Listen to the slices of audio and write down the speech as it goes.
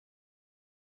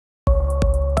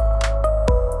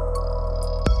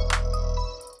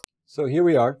So here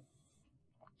we are.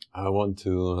 I want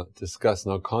to discuss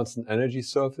now constant energy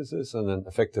surfaces and an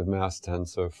effective mass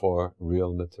tensor for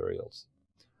real materials.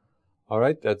 All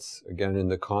right, that's again in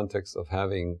the context of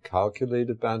having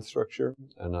calculated band structure,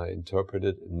 and I interpret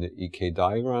it in the EK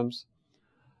diagrams.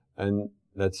 And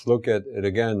let's look at it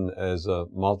again as a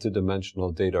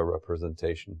multidimensional data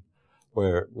representation,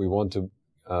 where we want to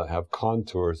have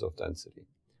contours of density.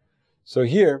 So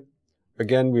here,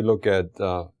 again, we look at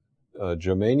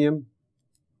germanium.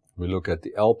 We look at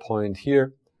the L point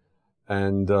here,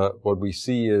 and what we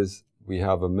see is we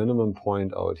have a minimum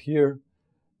point out here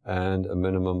and a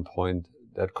minimum point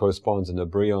that corresponds in the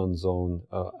Brillouin zone,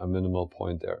 a minimal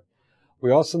point there.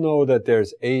 We also know that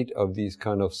there's 8 of these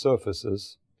kind of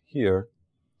surfaces here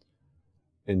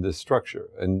in this structure,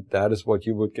 and that is what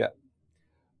you would get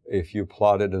if you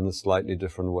plot it in a slightly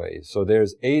different way. So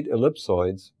there's 8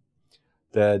 ellipsoids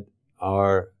that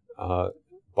are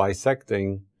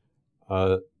bisecting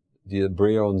the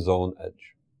Brillouin zone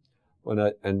edge.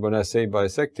 When I say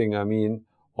bisecting, I mean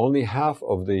only half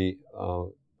of the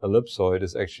ellipsoid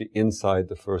is actually inside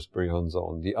the first Brillouin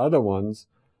zone. The other ones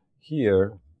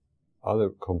here, other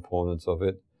components of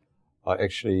it, are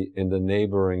actually in the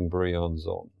neighboring Brillouin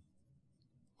zone.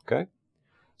 Okay?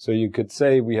 So you could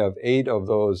say we have 8 of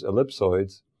those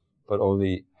ellipsoids, but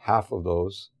only half of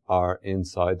those are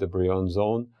inside the Brillouin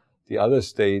zone. The other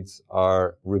states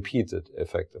are repeated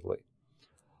effectively.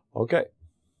 Okay.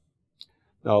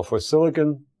 Now for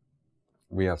silicon,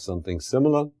 we have something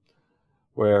similar,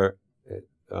 where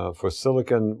for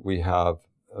silicon we have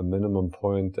a minimum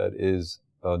point that is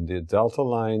on the delta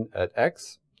line at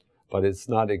X, but it's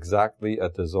not exactly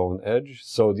at the zone edge.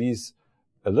 So these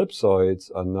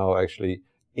ellipsoids are now actually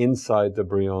inside the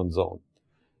Brillouin zone.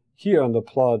 Here on the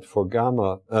plot for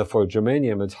for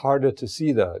germanium, it's harder to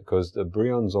see that because the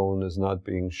Brillouin zone is not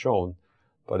being shown.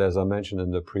 But as I mentioned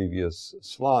in the previous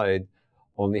slide,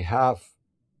 only half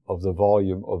of the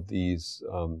volume of these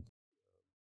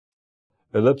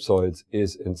ellipsoids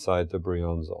is inside the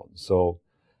Brillouin zone. So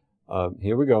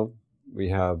here we go. We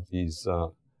have these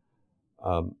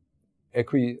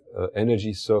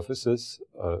energy surfaces,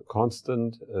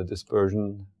 constant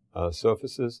dispersion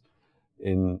surfaces.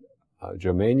 In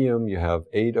germanium, you have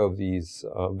 8 of these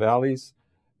valleys.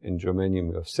 In germanium,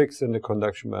 you have 6 in the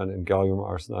conduction band. In gallium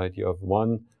arsenide, you have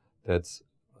 1 that's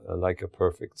like a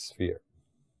perfect sphere.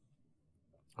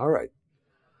 All right.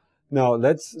 Now,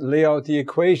 let's lay out the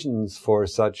equations for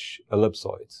such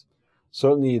ellipsoids.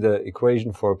 Certainly, the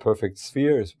equation for a perfect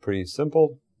sphere is pretty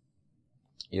simple.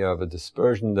 You have a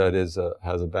dispersion that is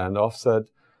has a band offset,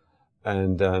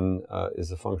 and then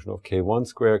is a function of k1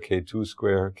 square, k2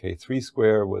 square, k3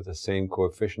 square with the same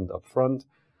coefficient up front.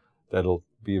 That'll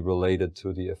be related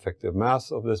to the effective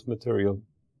mass of this material.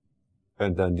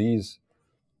 And then these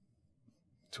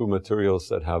two materials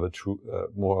that have a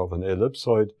more of an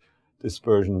ellipsoid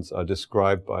dispersions are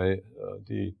described by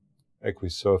the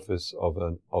equisurface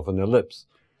of an ellipse.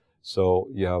 So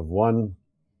you have one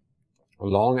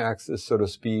long axis, so to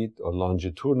speak, or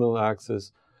longitudinal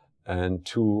axis, and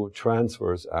 2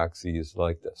 transverse axes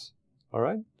like this. All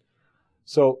right?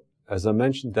 So, as I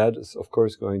mentioned, that is, of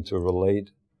course, going to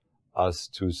relate us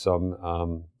to some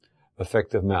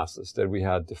effective masses that we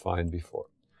had defined before.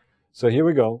 So here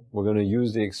we go. We're going to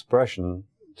use the expression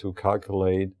to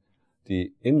calculate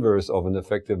the inverse of an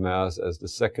effective mass as the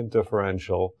second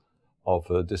differential of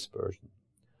a dispersion.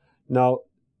 Now,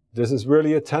 this is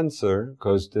really a tensor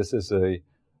because this is an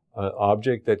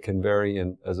object that can vary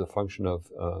as a function of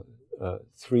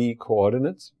 3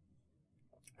 coordinates.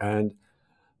 And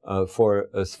for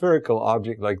a spherical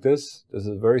object like this is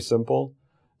very simple.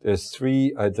 There's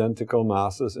 3 identical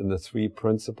masses in the 3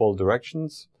 principal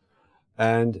directions,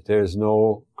 and there's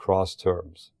no cross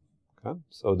terms. Okay?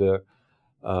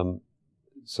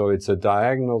 So it's a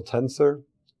diagonal tensor,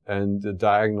 and the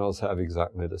diagonals have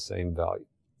exactly the same value.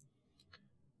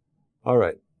 All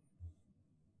right.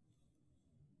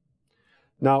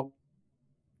 Now,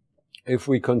 if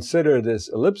we consider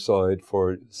this ellipsoid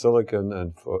for silicon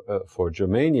and for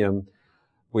germanium,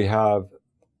 we have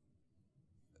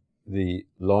the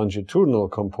longitudinal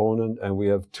component, and we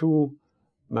have 2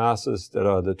 masses that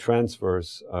are the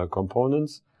transverse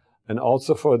components. And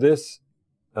also for this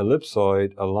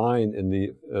ellipsoid aligned in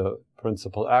the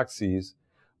principal axes,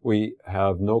 we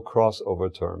have no crossover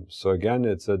terms. So again,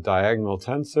 it's a diagonal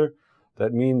tensor.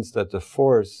 That means that the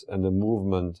force and the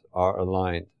movement are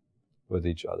aligned with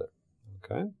each other.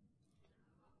 Okay?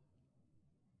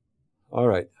 All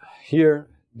right. Here,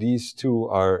 these 2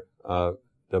 are,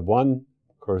 the one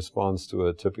corresponds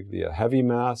to typically a heavy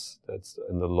mass that's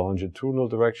in the longitudinal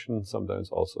direction, sometimes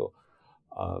also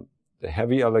the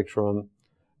heavy electron.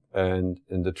 And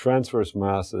in the transverse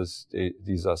masses,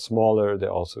 these are smaller.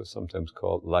 They're also sometimes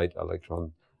called light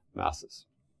electron masses.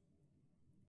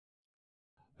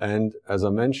 And as I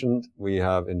mentioned, we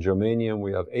have in germanium,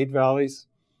 we have 8 valleys,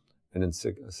 and in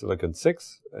silicon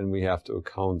 6, and we have to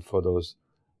account for those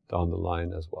down the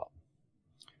line as well.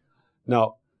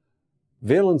 Now,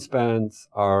 valence bands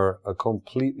are a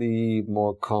completely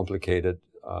more complicated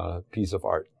piece of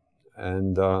art.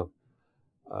 And I'm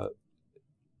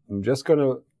just going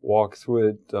to walk through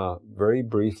it very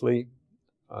briefly.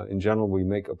 In general, we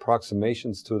make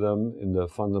approximations to them in the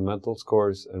fundamentals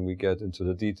course, and we get into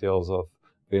the details of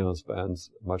valence bands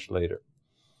much later.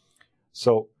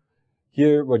 So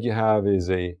here what you have is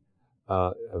a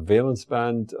valence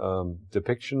band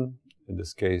depiction, in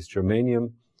this case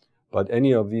germanium, but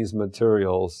any of these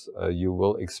materials, you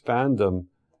will expand them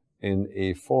in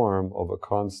a form of a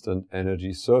constant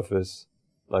energy surface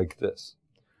like this.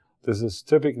 This is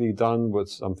typically done with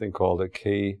something called a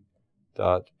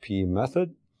K.P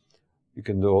method. You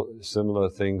can do similar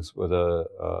things with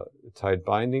a tight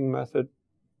binding method.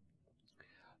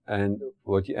 And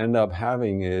what you end up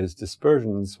having is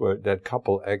dispersions that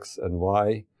couple X and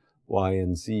Y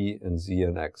and Z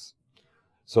and X.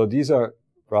 So these are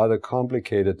rather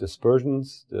complicated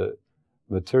dispersions. The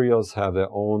materials have their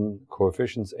own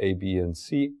coefficients A, B, and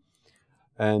C.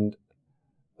 And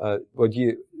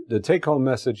the take-home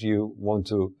message you want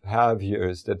to have here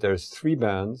is that there's 3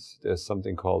 bands. There's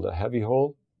something called a heavy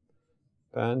hole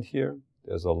band here.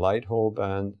 There's a light hole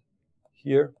band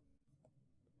here.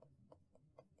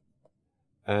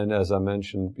 And as I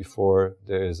mentioned before,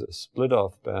 there is a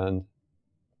split-off band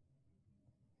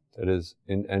that is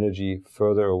in energy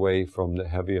further away from the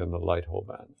heavy and the light hole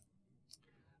band.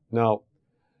 Now,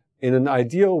 in an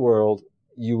ideal world,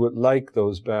 you would like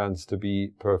those bands to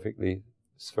be perfectly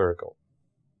spherical.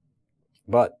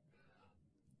 But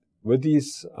with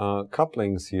these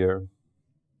couplings here,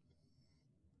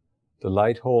 the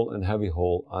light hole and heavy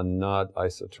hole are not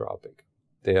isotropic.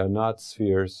 They are not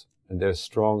spheres, and there's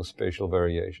strong spatial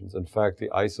variations. In fact, the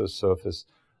isosurface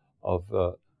of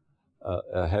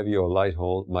a heavy or light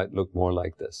hole might look more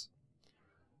like this.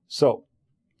 So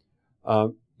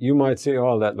you might say,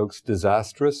 oh, that looks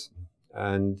disastrous,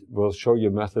 and we'll show you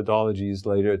methodologies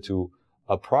later to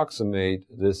approximate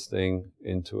this thing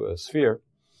into a sphere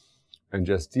and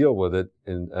just deal with it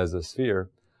as a sphere.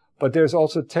 But there's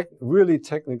also really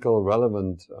technical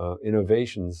relevant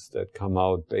innovations that come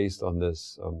out based on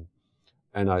this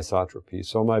anisotropy.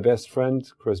 So my best friend,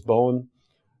 Chris Bowen,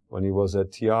 when he was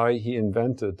at TI, he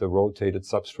invented the rotated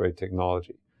substrate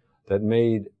technology that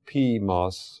made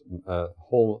PMOS,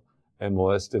 whole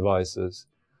MOS devices,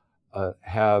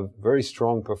 have very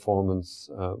strong performance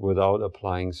without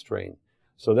applying strain.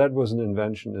 So that was an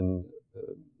invention in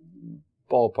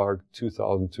ballpark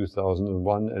 2000,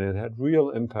 2001, and it had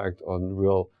real impact on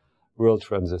real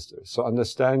transistors. So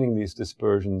understanding these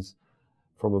dispersions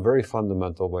from a very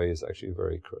fundamental way is actually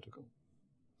very critical.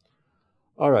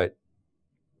 All right.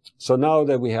 So now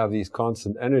that we have these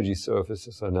constant energy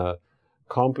surfaces and a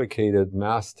complicated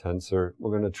mass tensor,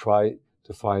 we're going to try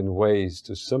to find ways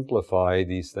to simplify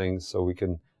these things so we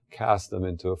can cast them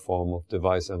into a form of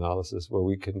device analysis where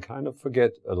we can kind of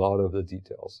forget a lot of the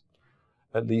details,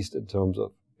 at least in terms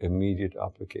of immediate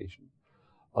application.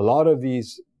 A lot of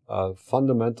these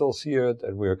fundamentals here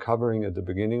that we're covering at the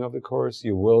beginning of the course,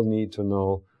 you will need to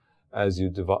know as you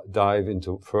dive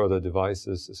into further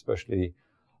devices, especially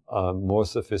more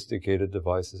sophisticated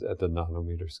devices at the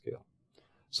nanometer scale.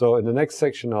 So in the next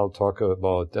section, I'll talk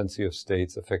about density of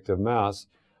states, effective mass,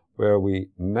 where we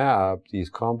map these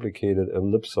complicated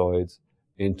ellipsoids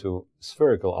into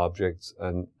spherical objects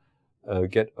and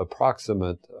get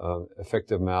approximate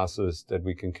effective masses that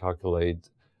we can calculate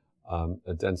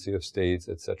a density of states,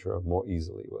 etc., more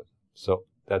easily with. So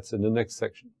that's in the next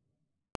section.